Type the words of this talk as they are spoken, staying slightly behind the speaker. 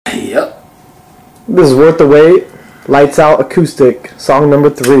This is Worth the Wait. Lights Out Acoustic. Song number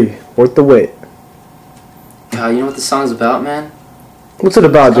 3. Worth the Wait. You know what the song's about, man? What's it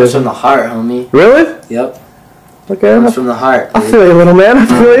about, It comes Jason? from the heart, homie. Really? Yep. Okay. It comes from the heart. I feel you, little man. I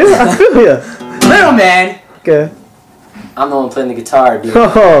feel you. I feel you. Little man! Okay. I'm the one playing the guitar, dude.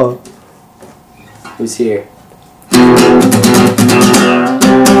 Oh. Who's here?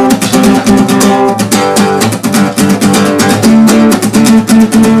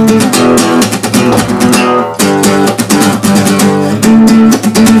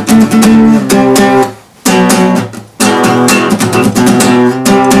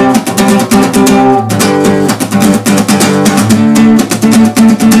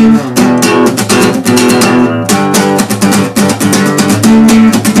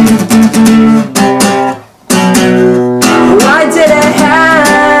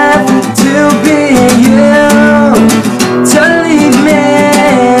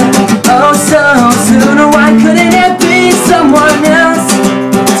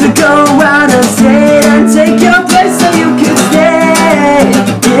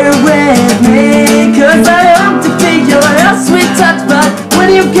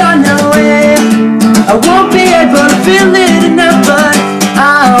 I won't be able to feel it.